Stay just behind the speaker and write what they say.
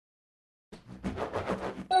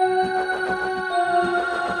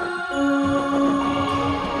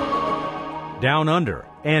Down Under,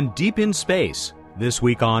 and Deep in Space, this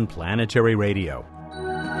week on Planetary Radio.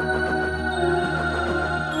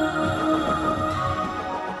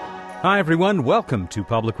 Hi everyone, welcome to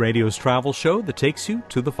Public Radio's travel show that takes you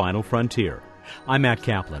to the final frontier. I'm Matt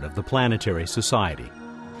Kaplan of the Planetary Society.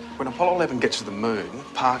 When Apollo 11 gets to the moon,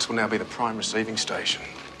 Parkes will now be the prime receiving station.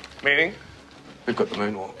 Meaning? We've got the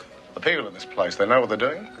moonwalk. The people in this place, they know what they're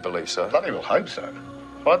doing? I believe so. Bloody well hope so.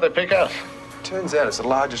 Why'd they pick us? Turns out it's the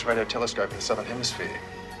largest radio telescope in the Southern Hemisphere.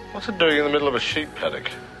 What's it doing in the middle of a sheep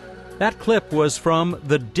paddock? That clip was from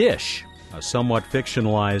The Dish, a somewhat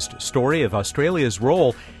fictionalized story of Australia's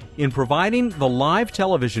role in providing the live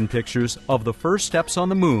television pictures of the first steps on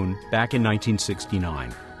the moon back in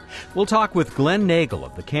 1969. We'll talk with Glenn Nagle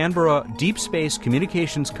of the Canberra Deep Space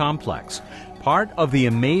Communications Complex, part of the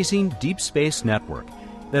amazing Deep Space Network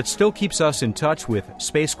that still keeps us in touch with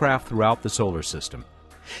spacecraft throughout the solar system.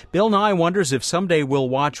 Bill Nye wonders if someday we'll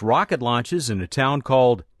watch rocket launches in a town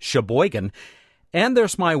called Sheboygan. And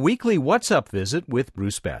there's my weekly What's Up visit with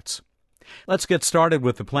Bruce Betts. Let's get started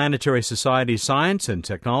with the Planetary Society Science and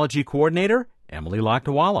Technology Coordinator, Emily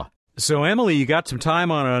Lakdawala. So, Emily, you got some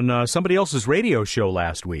time on somebody else's radio show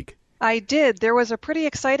last week. I did. There was a pretty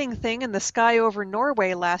exciting thing in the sky over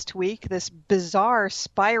Norway last week, this bizarre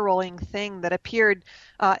spiraling thing that appeared.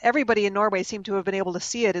 Everybody in Norway seemed to have been able to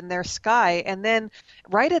see it in their sky. And then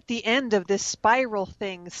right at the end of this spiral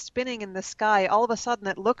thing spinning in the sky, all of a sudden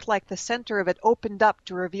it looked like the center of it opened up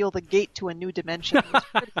to reveal the gate to a new dimension. It was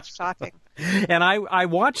pretty shocking. And I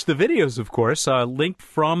watched the videos, of course, linked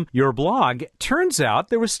from your blog. Turns out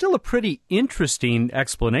there was still a pretty interesting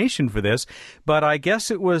explanation for this, but I guess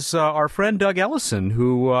it was our friend Doug Ellison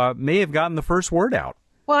who may have gotten the first word out.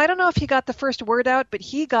 Well, I don't know if he got the first word out, but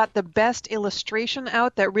he got the best illustration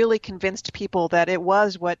out that really convinced people that it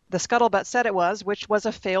was what the scuttlebutt said it was, which was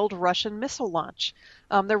a failed Russian missile launch.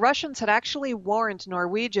 The Russians had actually warned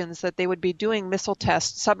Norwegians that they would be doing missile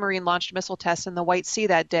tests, submarine-launched missile tests in the White Sea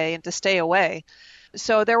that day and to stay away.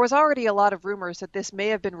 So there was already a lot of rumors that this may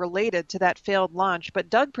have been related to that failed launch, but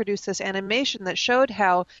Doug produced this animation that showed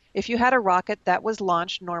how if you had a rocket that was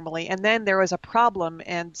launched normally and then there was a problem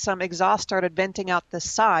and some exhaust started venting out the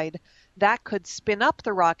side, that could spin up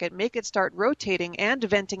the rocket, make it start rotating and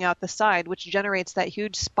venting out the side, which generates that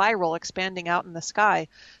huge spiral expanding out in the sky.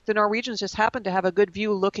 The Norwegians just happened to have a good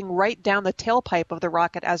view looking right down the tailpipe of the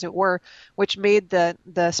rocket, as it were, which made the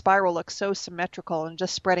spiral look so symmetrical and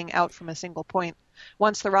just spreading out from a single point.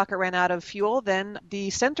 Once the rocket ran out of fuel, then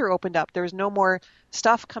the center opened up. There was no more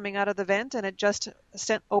stuff coming out of the vent, and it just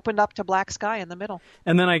opened up to black sky in the middle.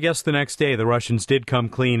 And then I guess the next day the Russians did come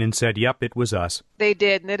clean and said, yep, it was us. They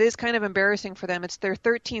did, and it is kind of embarrassing for them. It's their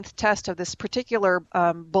 13th test of this particular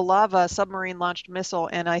Bulava submarine-launched missile,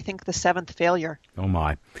 and I think the 7th failure. Oh,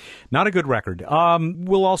 my. Not a good record.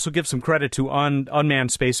 We'll also give some credit to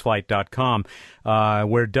unmannedspaceflight.com,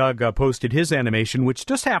 where Doug posted his animation, which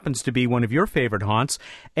just happens to be one of your favorite haunts.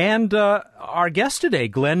 And our guest today,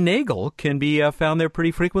 Glenn Nagle, can be found there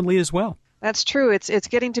pretty frequently as well. That's true. It's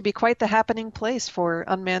getting to be quite the happening place for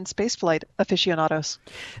unmanned spaceflight aficionados.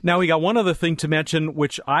 Now, we got one other thing to mention,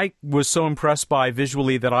 which I was so impressed by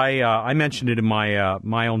visually that I mentioned it in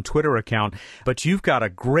my own Twitter account. But you've got a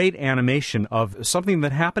great animation of something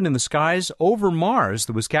that happened in the skies over Mars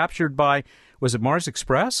that was captured by, was it Mars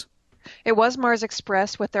Express? It was Mars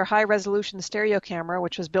Express with their high-resolution stereo camera,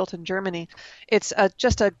 which was built in Germany. It's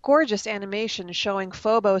just a gorgeous animation showing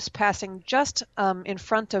Phobos passing just in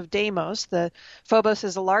front of Deimos. The Phobos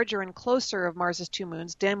is the larger and closer of Mars's two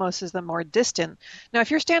moons. Deimos is the more distant. Now, if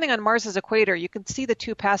you're standing on Mars's equator, you can see the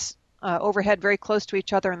two pass overhead very close to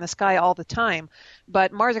each other in the sky all the time.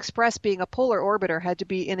 But Mars Express, being a polar orbiter, had to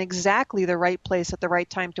be in exactly the right place at the right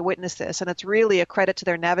time to witness this. And it's really a credit to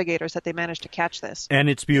their navigators that they managed to catch this. And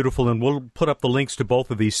it's beautiful. And we'll put up the links to both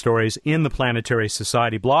of these stories in the Planetary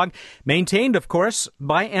Society blog, maintained, of course,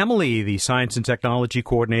 by Emily, the Science and Technology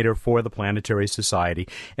Coordinator for the Planetary Society.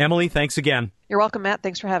 Emily, thanks again. You're welcome, Matt.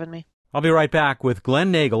 Thanks for having me. I'll be right back with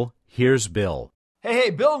Glenn Nagle. Here's Bill.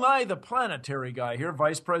 Hey, Bill Nye, the planetary guy here,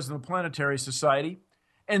 Vice President of the Planetary Society.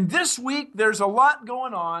 And this week, there's a lot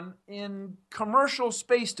going on in commercial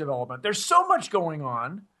space development. There's so much going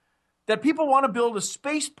on that people want to build a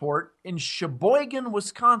spaceport in Sheboygan,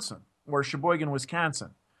 Wisconsin.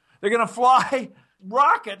 They're going to fly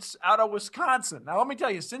rockets out of Wisconsin. Now, let me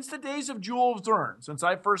tell you, since the days of Jules Verne, since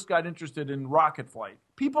I first got interested in rocket flight,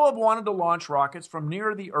 people have wanted to launch rockets from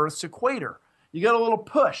near the Earth's equator. You get a little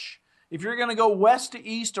push. If you're going to go west to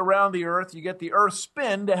east around the Earth, you get the Earth's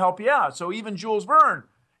spin to help you out. So even Jules Verne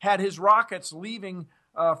had his rockets leaving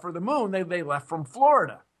for the moon. They left from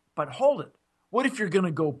Florida. But hold it. What if you're going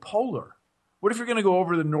to go polar? What if you're going to go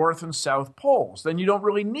over the North and South Poles? Then you don't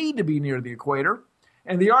really need to be near the equator.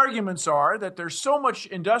 And the arguments are that there's so much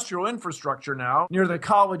industrial infrastructure now near the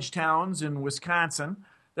college towns in Wisconsin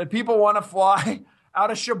that people want to fly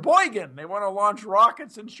out of Sheboygan. They want to launch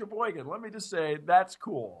rockets in Sheboygan. Let me just say, that's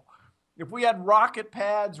cool. If we had rocket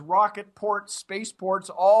pads, rocket ports,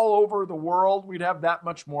 spaceports all over the world, we'd have that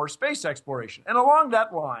much more space exploration. And along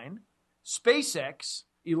that line, SpaceX,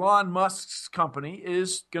 Elon Musk's company,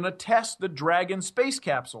 is going to test the Dragon space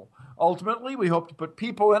capsule. Ultimately, we hope to put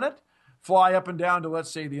people in it, fly up and down to,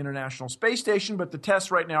 let's say, the International Space Station, but the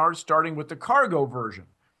tests right now are starting with the cargo version.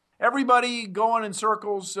 Everybody going in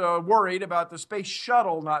circles worried about the space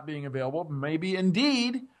shuttle not being available. Maybe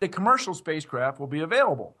indeed the commercial spacecraft will be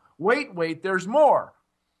available. Wait, there's more.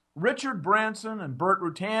 Richard Branson and Burt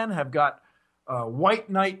Rutan have got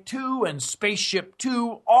White Knight 2 and Spaceship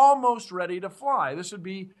 2 almost ready to fly. This would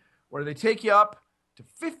be where they take you up to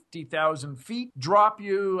 50,000 feet, drop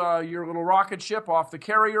you your little rocket ship off the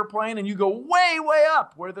carrier plane, and you go way, way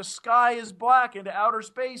up where the sky is black into outer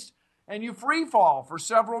space, and you free fall for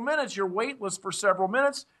several minutes. You're weightless for several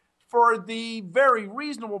minutes for the very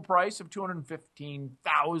reasonable price of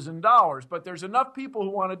 $215,000. But there's enough people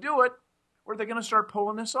who want to do it where they're going to start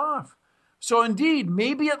pulling this off. So indeed,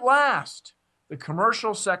 maybe at last, the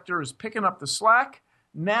commercial sector is picking up the slack.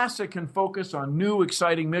 NASA can focus on new,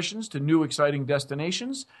 exciting missions to new, exciting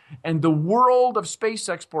destinations, and the world of space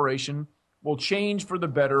exploration will change for the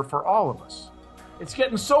better for all of us. It's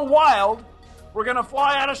getting so wild, we're going to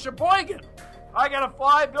fly out of Sheboygan. I got to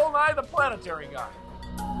fly Bill Nye the Planetary Guy.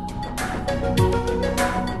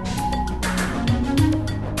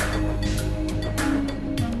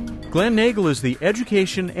 Glenn Nagel is the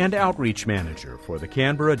Education and Outreach Manager for the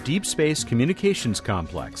Canberra Deep Space Communications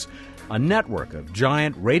Complex, a network of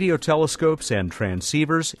giant radio telescopes and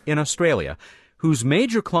transceivers in Australia, whose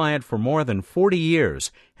major client for more than 40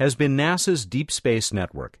 years has been NASA's Deep Space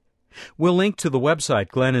Network. We'll link to the website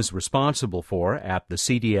Glenn is responsible for at the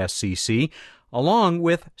CDSCC, along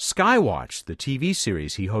with Skywatch, the TV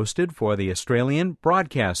series he hosted for the Australian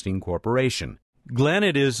Broadcasting Corporation. Glenn,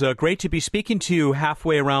 it is great to be speaking to you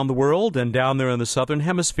halfway around the world and down there in the Southern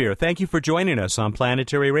Hemisphere. Thank you for joining us on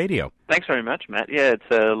Planetary Radio. Thanks very much, Matt. Yeah, it's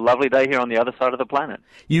a lovely day here on the other side of the planet.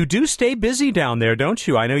 You do stay busy down there, don't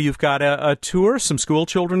you? I know you've got a tour, some school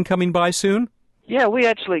children coming by soon. Yeah, we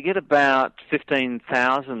actually get about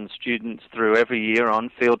 15,000 students through every year on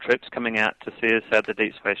field trips coming out to see us at the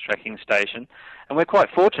Deep Space Tracking Station. And we're quite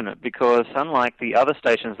fortunate because unlike the other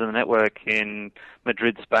stations in the network in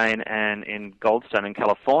Madrid, Spain, and in Goldstone in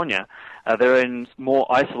California, they're in more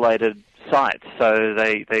isolated sites. So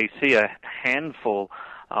they see a handful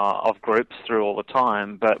of groups through all the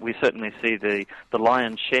time, but we certainly see the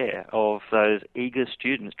lion's share of those eager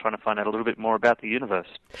students trying to find out a little bit more about the universe.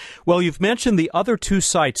 Well, you've mentioned the other two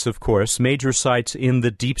sites, of course, major sites in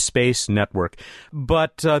the Deep Space Network,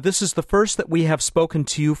 but this is the first that we have spoken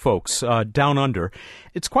to you folks down under.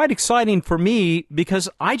 It's quite exciting for me because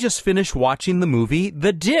I just finished watching the movie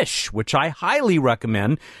The Dish, which I highly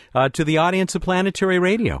recommend to the audience of Planetary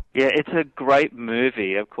Radio. Yeah, it's a great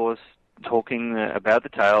movie, of course, talking about the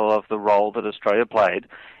tale of the role that Australia played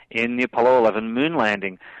in the Apollo 11 moon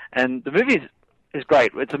landing. And the movie is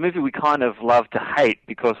great. It's a movie we kind of love to hate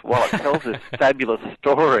because while it tells this fabulous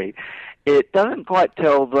story, it doesn't quite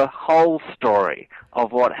tell the whole story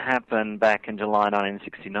of what happened back in July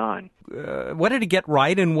 1969. What did it get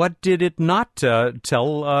right and what did it not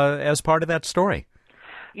tell as part of that story?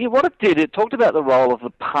 Yeah, what it did, it talked about the role of the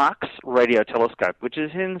Parkes radio telescope, which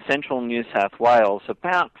is in central New South Wales,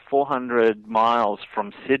 about 400 miles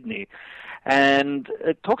from Sydney. And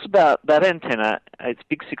it talks about that antenna, its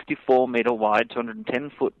big 64-metre wide,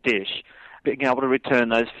 210-foot dish, being able to return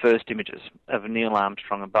those first images of Neil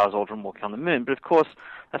Armstrong and Buzz Aldrin walking on the moon. But of course,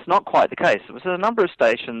 that's not quite the case. There was a number of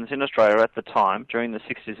stations in Australia at the time, during the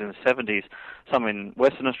 60s and 70s, some in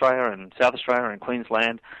Western Australia and South Australia and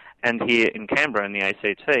Queensland, and here in Canberra in the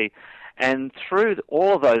ACT. And through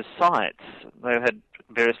all of those sites, they had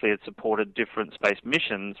variously supported different space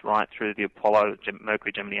missions right through the Apollo,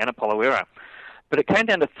 Mercury, Gemini, and Apollo era. But it came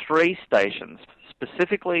down to 3 stations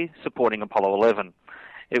specifically supporting Apollo 11.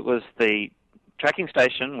 It was the tracking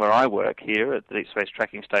station where I work here at the Deep Space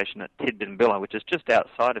Tracking Station at Tidbinbilla, which is just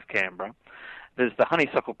outside of Canberra. There's the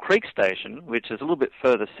Honeysuckle Creek Station, which is a little bit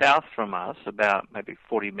further south from us, about maybe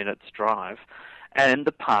 40 minutes drive, and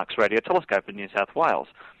the Parkes Radio Telescope in New South Wales.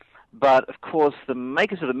 But, of course, the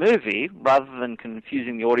makers of the movie, rather than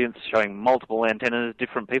confusing the audience, showing multiple antennas,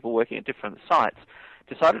 different people working at different sites,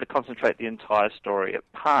 decided to concentrate the entire story at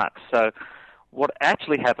Parkes. So what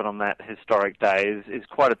actually happened on that historic day is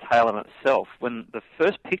quite a tale in itself. When the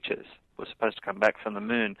first pictures was supposed to come back from the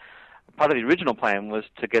moon, part of the original plan was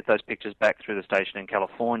to get those pictures back through the station in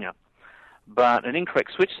California. But an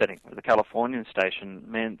incorrect switch setting of the Californian station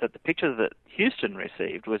meant that the picture that Houston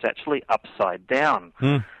received was actually upside down.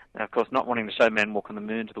 Now, of course, not wanting to show men walking the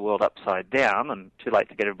moon to the world upside down, and too late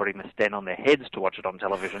to get everybody to stand on their heads to watch it on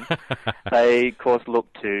television, they, of course,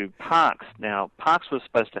 looked to Parkes. Now, Parkes was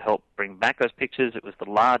supposed to help bring back those pictures. It was the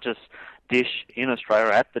largest dish in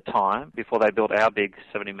Australia at the time, before they built our big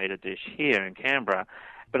 70-metre dish here in Canberra.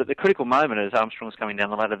 But at the critical moment, as Armstrong was coming down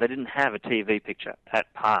the ladder, they didn't have a TV picture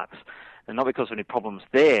at Parkes. And not because of any problems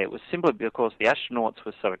there, it was simply because the astronauts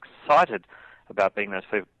were so excited about being those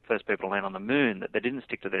first people to land on the moon that they didn't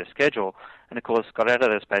stick to their schedule, and of course got out of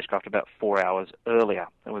their spacecraft about 4 hours earlier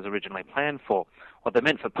than was originally planned for. What they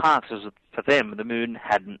meant for Parkes was that for them, the moon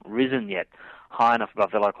hadn't risen yet high enough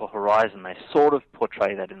above the local horizon. They sort of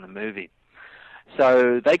portray that in the movie.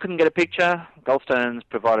 So they couldn't get a picture. Goldstones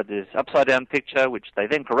provided this upside-down picture, which they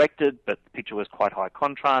then corrected, but the picture was quite high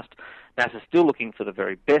contrast. NASA's still looking for the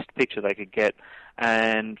very best picture they could get,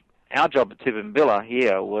 and our job at Tidbinbilla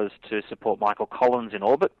here was to support Michael Collins in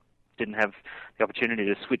orbit. Didn't have the opportunity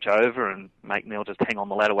to switch over and make Neil just hang on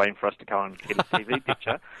the ladder waiting for us to go and get a TV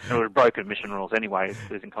picture. And it would have broken mission rules anyway,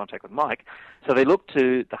 losing contact with Mike. So they looked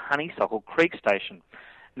to the Honeysuckle Creek station.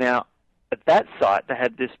 Now, at that site, they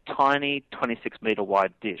had this tiny 26-metre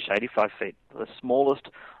wide dish, 85 feet, the smallest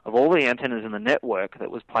of all the antennas in the network that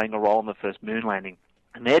was playing a role in the first moon landing.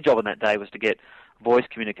 And their job on that day was to get voice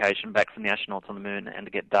communication back from the astronauts on the moon and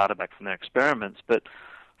to get data back from their experiments. But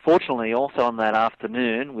fortunately, also on that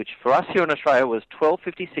afternoon, which for us here in Australia was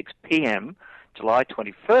 12:56 p.m., July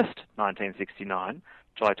 21st, 1969,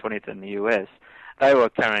 July 20th in the US, they were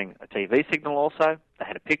carrying a TV signal also. They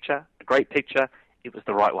had a picture, a great picture. It was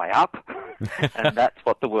the right way up, and that's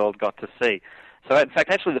what the world got to see. So, in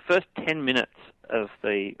fact, actually the first 10 minutes of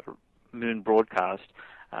the moon broadcast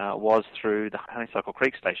was through the Honeysuckle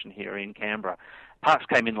Creek station here in Canberra. Parkes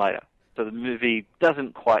came in later, so the movie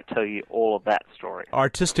doesn't quite tell you all of that story.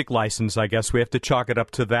 Artistic license, I guess we have to chalk it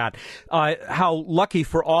up to that. How lucky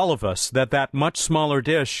for all of us that that much smaller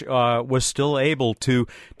dish was still able to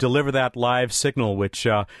deliver that live signal, which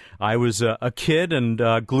I was a kid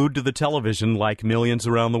and glued to the television like millions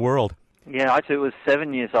around the world. Yeah, I too was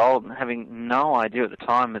 7 years old and having no idea at the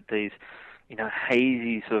time that these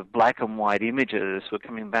hazy sort of black and white images were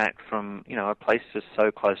coming back from, a place just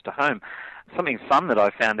so close to home. Something fun that I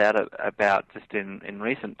found out about just in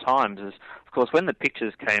recent times is, of course, when the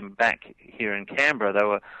pictures came back here in Canberra, they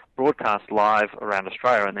were broadcast live around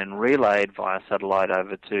Australia and then relayed via satellite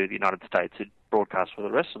over to the United States to broadcast for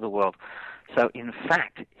the rest of the world. So, in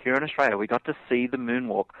fact, here in Australia, we got to see the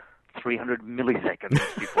moonwalk 300 milliseconds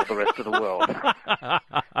before the rest of the world.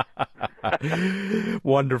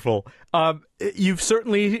 Wonderful. You've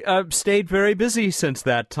certainly stayed very busy since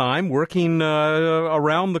that time, working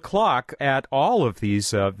around the clock at all of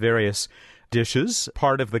these various dishes,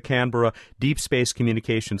 part of the Canberra Deep Space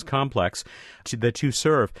Communications Complex that you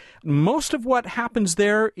serve. Most of what happens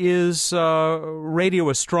there is radio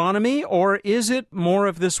astronomy, or is it more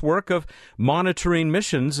of this work of monitoring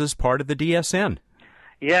missions as part of the DSN?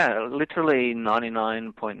 Yeah, literally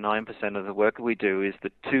 99.9% of the work we do is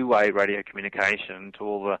the two-way radio communication to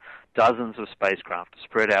all the dozens of spacecraft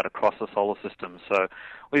spread out across the solar system. So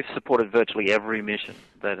we've supported virtually every mission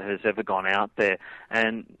that has ever gone out there,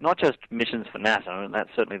 and not just missions for NASA, and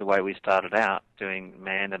that's certainly the way we started out, doing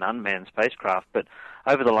manned and unmanned spacecraft, but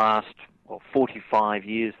over the last 45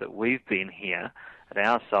 years that we've been here at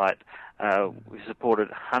our site, we've supported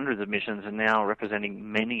hundreds of missions and now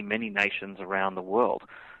representing many, many nations around the world.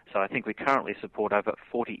 So I think we currently support over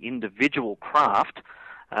 40 individual craft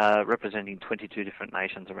representing 22 different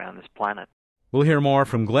nations around this planet. We'll hear more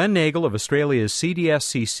from Glenn Nagle of Australia's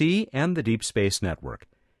CDSCC and the Deep Space Network.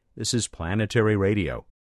 This is Planetary Radio.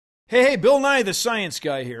 Hey, Bill Nye the Science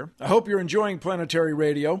Guy here. I hope you're enjoying Planetary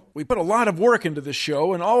Radio. We put a lot of work into this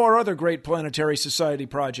show and all our other great Planetary Society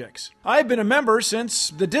projects. I've been a member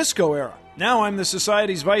since the disco era. Now I'm the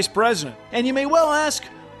Society's vice president. And you may well ask,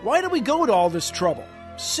 why do we go to all this trouble?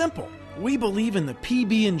 Simple. We believe in the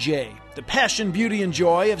PB&J, the passion, beauty, and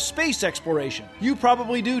joy of space exploration. You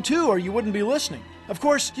probably do too, or you wouldn't be listening. Of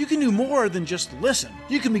course, you can do more than just listen.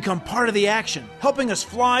 You can become part of the action, helping us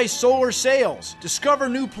fly solar sails, discover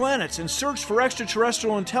new planets, and search for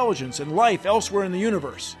extraterrestrial intelligence and life elsewhere in the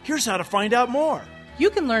universe. Here's how to find out more. You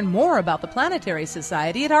can learn more about the Planetary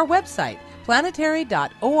Society at our website,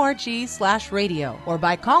 planetary.org/radio, or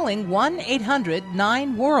by calling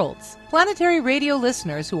 1-800-9-WORLDS. Planetary Radio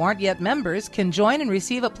listeners who aren't yet members can join and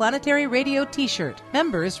receive a Planetary Radio t-shirt.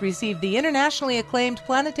 Members receive the internationally acclaimed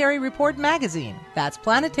Planetary Report magazine. That's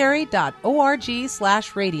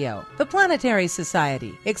planetary.org/radio. The Planetary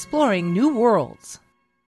Society, exploring new worlds.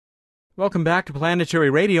 Welcome back to Planetary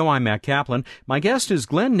Radio. I'm Matt Kaplan. My guest is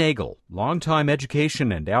Glenn Nagle, longtime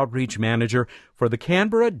education and outreach manager for the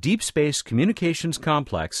Canberra Deep Space Communications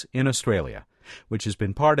Complex in Australia, which has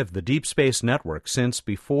been part of the Deep Space Network since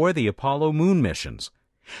before the Apollo moon missions.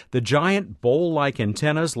 The giant bowl-like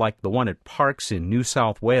antennas like the one at Parkes in New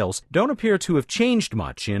South Wales don't appear to have changed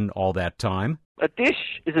much in all that time. A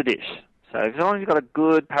dish is a dish. So as long as you've got a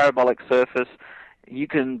good parabolic surface, you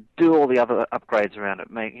can do all the other upgrades around it,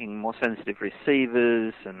 making more sensitive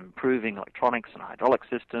receivers and improving electronics and hydraulic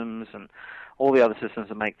systems and all the other systems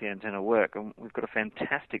that make the antenna work. And we've got a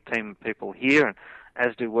fantastic team of people here, and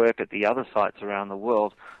as do work at the other sites around the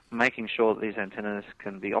world, making sure that these antennas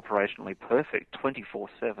can be operationally perfect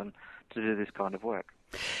 24/7 to do this kind of work.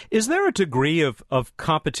 Is there a degree of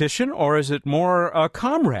competition, or is it more a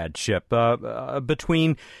comradeship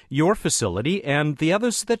between your facility and the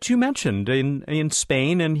others that you mentioned in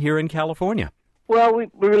Spain and here in California? Well, we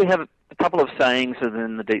really have a couple of sayings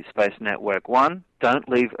within the Deep Space Network. One, don't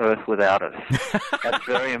leave Earth without us. That's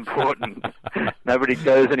very important. Nobody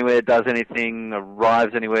goes anywhere, does anything,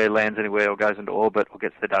 arrives anywhere, lands anywhere, or goes into orbit or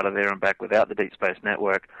gets the data there and back without the Deep Space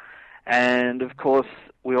Network. And, of course,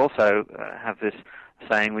 we also have this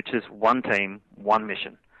saying, which is one team, one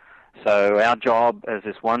mission. So our job as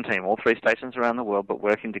this one team, all three stations around the world, but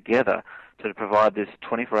working together to provide this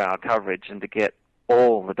 24-hour coverage and to get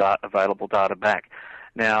all the available data back.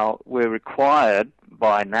 Now, we're required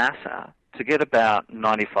by NASA to get about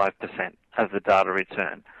 95% of the data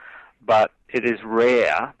return, but it is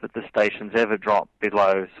rare that the stations ever drop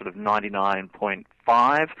below sort of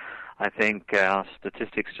 99.5. I think our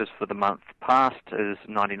statistics just for the month past is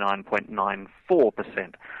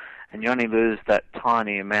 99.94%, and you only lose that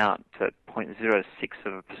tiny amount at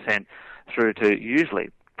 0.06% through to usually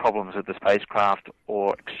problems with the spacecraft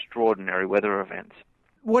or extraordinary weather events.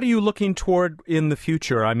 What are you looking toward in the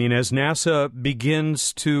future? I mean, as NASA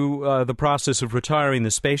begins to the process of retiring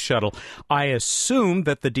the space shuttle, I assume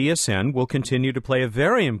that the DSN will continue to play a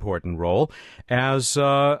very important role as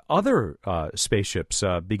other spaceships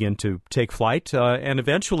begin to take flight and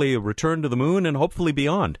eventually return to the moon and hopefully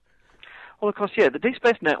beyond. Well, of course, yeah. The Deep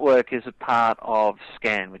Space Network is a part of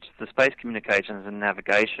SCAN, which is the Space Communications and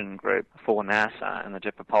Navigation Group for NASA and the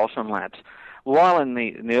Jet Propulsion Labs. While in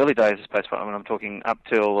the early days of spaceflight, when I'm talking up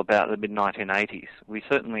till about the mid-1980s, we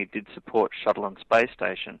certainly did support Shuttle and Space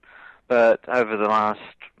Station. But over the last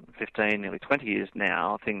 15, nearly 20 years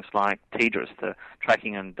now, things like TDRS, the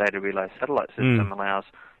Tracking and Data Relay Satellite System, allows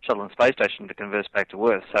Shuttle and Space Station to converse back to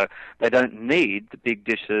Earth. So they don't need the big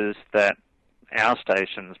dishes that our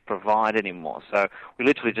stations provide anymore. So we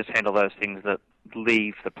literally just handle those things that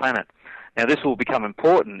leave the planet. Now, this will become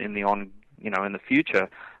important in the in the future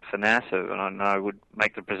for NASA, and I would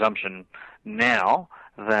make the presumption now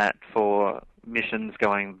that for missions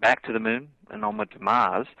going back to the moon and onward to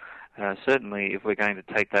Mars, certainly if we're going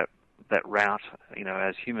to take that route,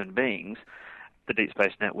 as human beings, the Deep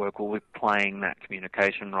Space Network will be playing that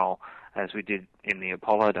communication role as we did in the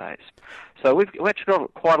Apollo days. So we've actually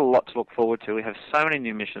got quite a lot to look forward to. We have so many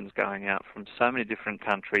new missions going out from so many different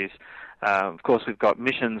countries. Of course, we've got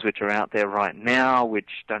missions which are out there right now, which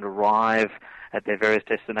don't arrive at their various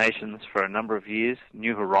destinations for a number of years.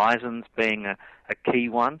 New Horizons being a key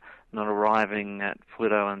one, not arriving at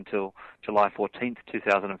Pluto until July 14th,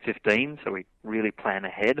 2015, so we really plan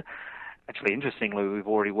ahead. Actually, interestingly, we've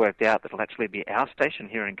already worked out that it'll actually be our station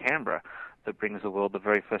here in Canberra that brings the world the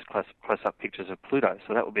very first close-up pictures of Pluto,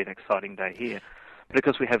 so that will be an exciting day here. But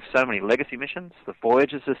because we have so many legacy missions, the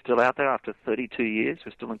Voyagers are still out there after 32 years.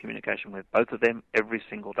 We're still in communication with both of them every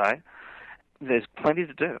single day. There's plenty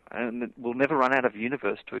to do, and we'll never run out of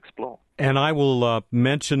universe to explore. And I will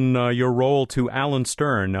mention your role to Alan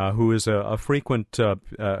Stern, who is a frequent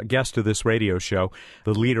guest of this radio show,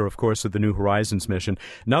 the leader, of course, of the New Horizons mission.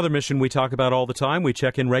 Another mission we talk about all the time, we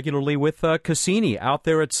check in regularly with Cassini out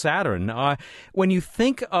there at Saturn. When you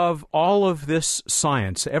think of all of this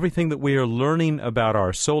science, everything that we are learning about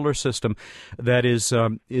our solar system that is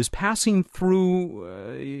passing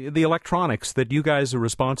through the electronics that you guys are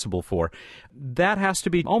responsible for, that has to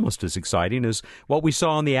be almost as exciting as what we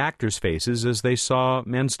saw on the actors' faces as they saw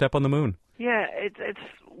men step on the moon. Yeah, it's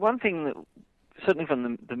one thing that, certainly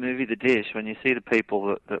from the movie The Dish, when you see the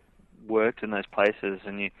people that worked in those places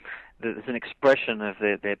and there's an expression of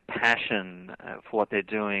their passion for what they're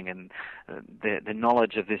doing, and their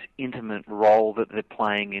knowledge of this intimate role that they're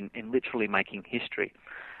playing in literally making history.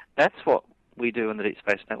 That's what we do in the Deep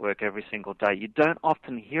Space Network every single day. You don't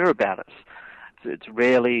often hear about us. It's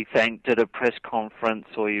rarely thanked at a press conference,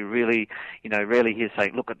 or you rarely hear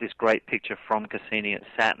saying, look at this great picture from Cassini at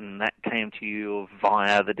Saturn, that came to you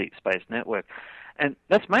via the Deep Space Network. And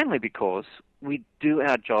that's mainly because we do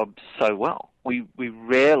our job so well. We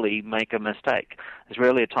rarely make a mistake. There's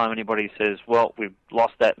rarely a time anybody says, well, we've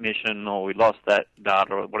lost that mission, or we lost that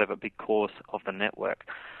data, or whatever, because of the network.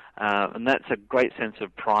 And that's a great sense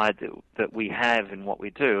of pride that we have in what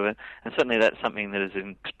we do, and certainly that's something that is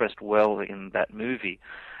expressed well in that movie.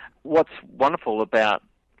 What's wonderful about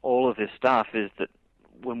all of this stuff is that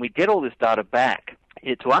when we get all this data back,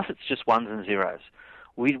 to us it's just ones and zeros.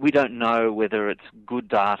 We don't know whether it's good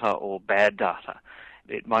data or bad data.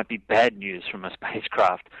 It might be bad news from a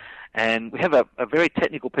spacecraft. And we have a very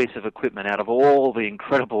technical piece of equipment out of all the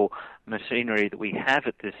incredible machinery that we have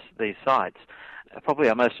at these sites. Probably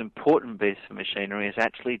our most important piece of machinery is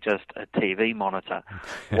actually just a TV monitor,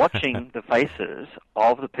 watching the faces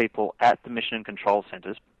of the people at the mission control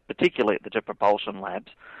centers, particularly at the Jet Propulsion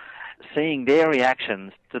Labs, seeing their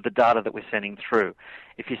reactions to the data that we're sending through.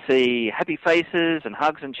 If you see happy faces and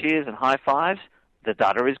hugs and cheers and high fives, the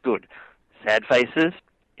data is good. Sad faces,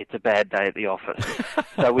 it's a bad day at the office.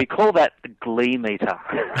 So we call that the glee meter.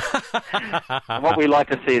 And what we like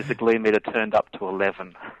to see is the glee meter turned up to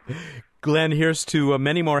 11. Glenn, here's to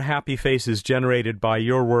many more happy faces generated by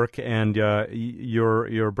your work and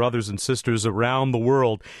your brothers and sisters around the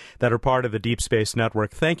world that are part of the Deep Space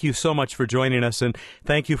Network. Thank you so much for joining us, and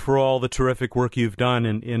thank you for all the terrific work you've done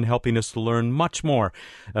in helping us to learn much more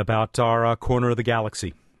about our corner of the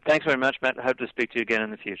galaxy. Thanks very much, Matt. I hope to speak to you again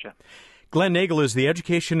in the future. Glenn Nagel is the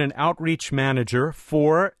Education and Outreach Manager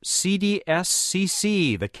for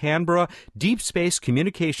CDSCC, the Canberra Deep Space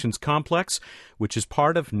Communications Complex, which is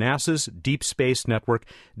part of NASA's Deep Space Network.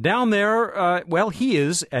 Down there, he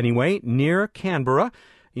is, anyway, near Canberra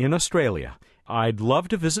in Australia. I'd love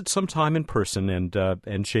to visit sometime in person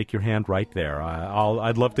and shake your hand right there.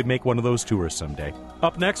 I'd love to make one of those tours someday.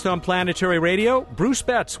 Up next on Planetary Radio, Bruce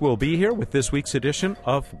Betts will be here with this week's edition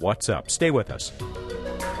of What's Up. Stay with us.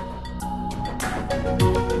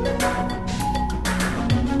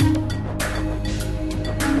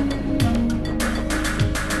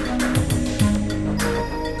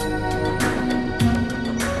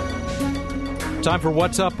 Time for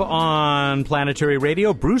What's Up on Planetary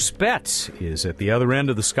Radio. Bruce Betts is at the other end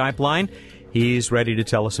of the Skype line. He's ready to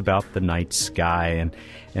tell us about the night sky.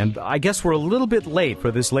 And I guess we're a little bit late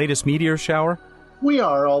for this latest meteor shower. We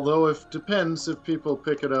are, although it depends if people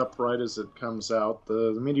pick it up right as it comes out.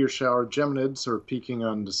 The meteor shower Geminids are peaking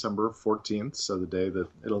on December 14th, so the day that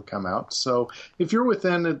it'll come out. So if you're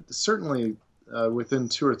within it, certainly within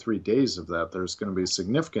 2 or 3 days of that, there's going to be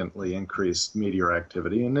significantly increased meteor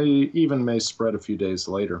activity, and it even may spread a few days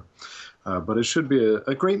later. But it should be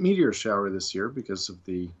a great meteor shower this year because of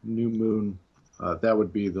the new moon. That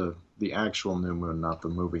would be the actual new moon, not the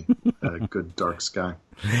movie. Good dark sky.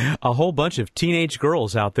 A whole bunch of teenage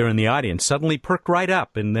girls out there in the audience suddenly perked right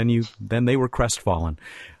up, and then they were crestfallen.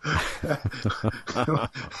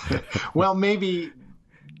 Well, maybe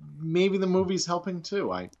the movie's helping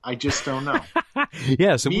too. I just don't know.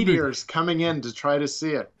 Yes, meteors coming in to try to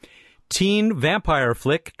see it. Teen vampire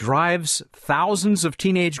flick drives thousands of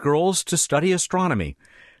teenage girls to study astronomy.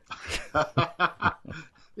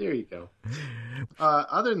 There you go.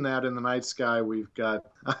 Other than that, in the night sky, we've got...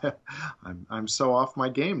 I'm so off my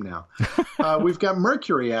game now. We've got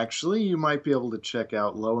Mercury, actually. You might be able to check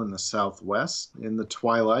out low in the southwest in the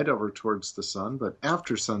twilight over towards the sun, but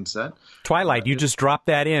after sunset... Twilight, you just dropped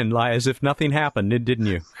that in as if nothing happened, didn't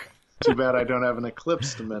you? Too bad I don't have an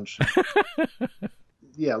eclipse to mention.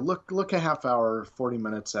 Yeah, look a half hour, 40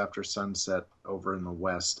 minutes after sunset over in the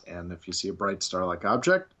west, and if you see a bright star-like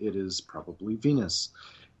object, it is probably Venus.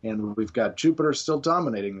 And we've got Jupiter still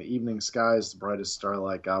dominating the evening sky as the brightest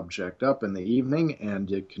star-like object up in the evening,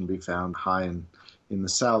 and it can be found high in the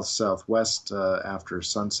southwest after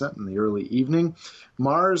sunset in the early evening.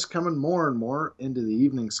 Mars coming more and more into the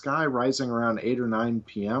evening sky, rising around 8 or 9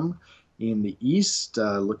 p.m. in the east,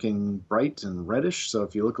 looking bright and reddish. So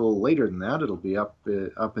if you look a little later than that, it'll be up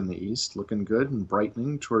in the east, looking good and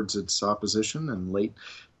brightening towards its opposition in late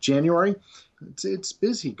January. It's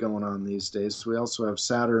busy going on these days. We also have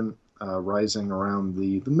Saturn rising around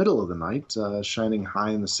the middle of the night, shining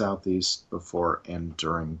high in the southeast before and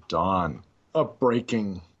during dawn. A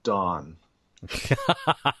breaking dawn.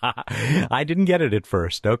 I didn't get it at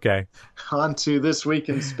first. Okay. On to This Week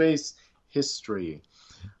in Space History.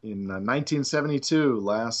 In 1972,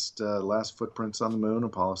 last footprints on the moon,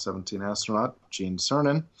 Apollo 17 astronaut Gene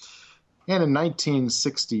Cernan. And in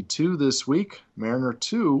 1962, this week, Mariner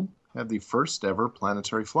 2 had the first ever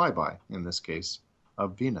planetary flyby, in this case,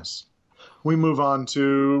 of Venus. We move on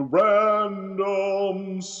to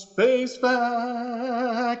Random Space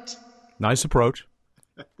Fact. Nice approach.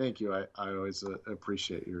 Thank you. I always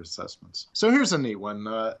appreciate your assessments. So here's a neat one.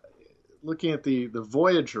 Looking at the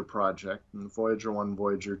Voyager project, and Voyager 1,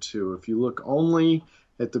 Voyager 2, if you look only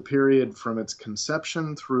at the period from its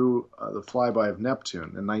conception through the flyby of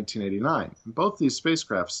Neptune in 1989, and both these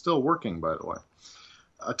spacecraft still working, by the way,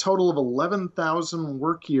 a total of 11,000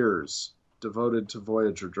 work years devoted to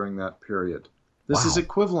Voyager during that period. This is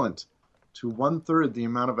equivalent to 1/3 the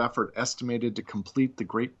amount of effort estimated to complete the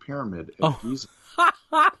Great Pyramid at Giza.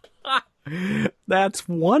 That's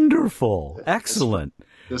wonderful. Excellent.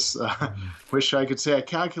 Wish I could say I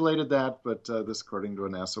calculated that, but this according to a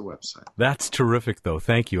NASA website. That's terrific, though.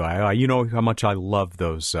 Thank you. You know how much I love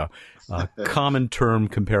those common term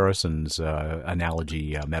comparisons,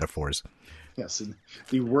 analogy, metaphors. Yes,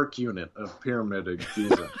 the work unit of Pyramid at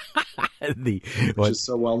Giza, which is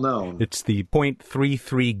so well known. It's the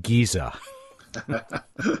 0.33 Giza.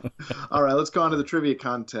 All right, let's go on to the trivia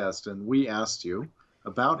contest. And we asked you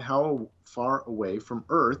about how far away from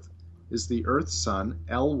Earth is the Earth-Sun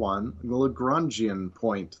L1 Lagrangian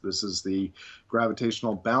point. This is the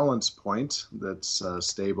gravitational balance point that's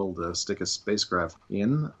stable to stick a spacecraft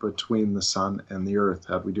in between the Sun and the Earth.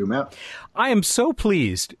 How'd we do, Matt? I am so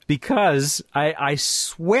pleased because I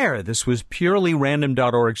swear this was purely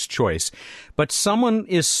random.org's choice, but someone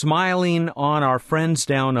is smiling on our friends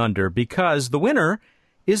down under because the winner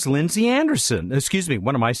is Lindsay Anderson. Excuse me,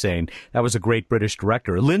 what am I saying? That was a great British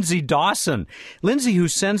director. Lindsay Dawson. Lindsay, who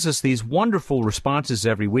sends us these wonderful responses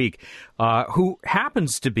every week, who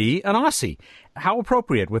happens to be an Aussie. How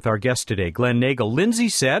appropriate with our guest today, Glenn Nagel. Lindsay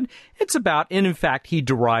said it's about, and in fact, he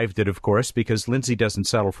derived it, of course, because Lindsay doesn't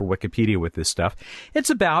settle for Wikipedia with this stuff.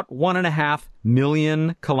 It's about 1.5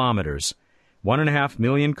 million kilometers. 1.5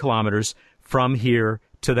 million kilometers from here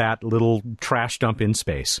to that little trash dump in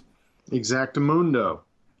space. Exactamundo.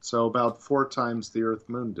 So about 4 times the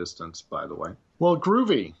Earth-Moon distance, by the way. Well,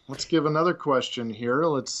 groovy. Let's give another question here.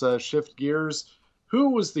 Let's shift gears. Who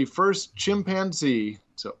was the first chimpanzee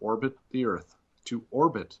to orbit the Earth?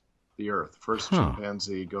 First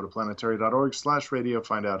chimpanzee. Go to planetary.org/radio.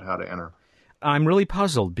 Find out how to enter. I'm really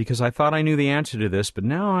puzzled because I thought I knew the answer to this, but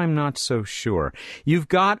now I'm not so sure. You've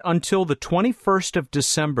got until the 21st of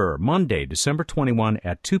December, Monday, December 21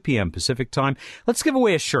 at 2 p.m. Pacific time. Let's give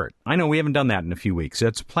away a shirt. I know we haven't done that in a few weeks.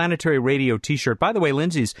 It's a Planetary Radio t-shirt. By the way,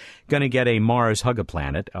 Lindsay's going to get a Mars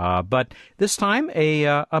Hug-a-Planet, but this time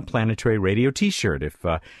a Planetary Radio t-shirt if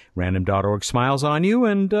random.org smiles on you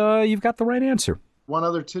and you've got the right answer. One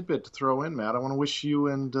other tidbit to throw in, Matt. I want to wish you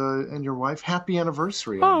and your wife happy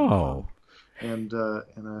anniversary. Oh. And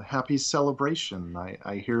a happy celebration.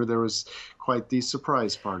 I hear there was quite the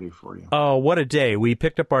surprise party for you. Oh, what a day. We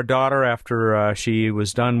picked up our daughter after she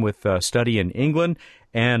was done with study in England,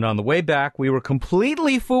 and on the way back, we were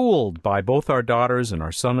completely fooled by both our daughters and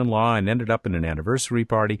our son-in-law and ended up in an anniversary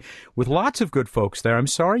party with lots of good folks there. I'm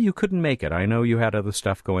sorry you couldn't make it. I know you had other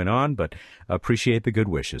stuff going on, but appreciate the good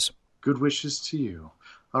wishes. Good wishes to you.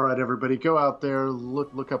 All right, everybody, go out there,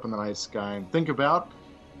 look up in the night sky, and think about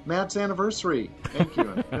Matt's anniversary. Thank you,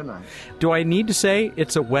 and good night. Do I need to say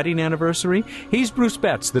it's a wedding anniversary? He's Bruce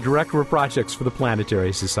Betts, the Director of Projects for the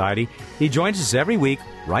Planetary Society. He joins us every week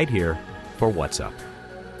right here for What's Up.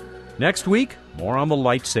 Next week, more on the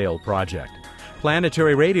Light Sail Project.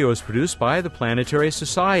 Planetary Radio is produced by the Planetary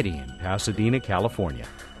Society in Pasadena, California.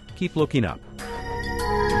 Keep looking up.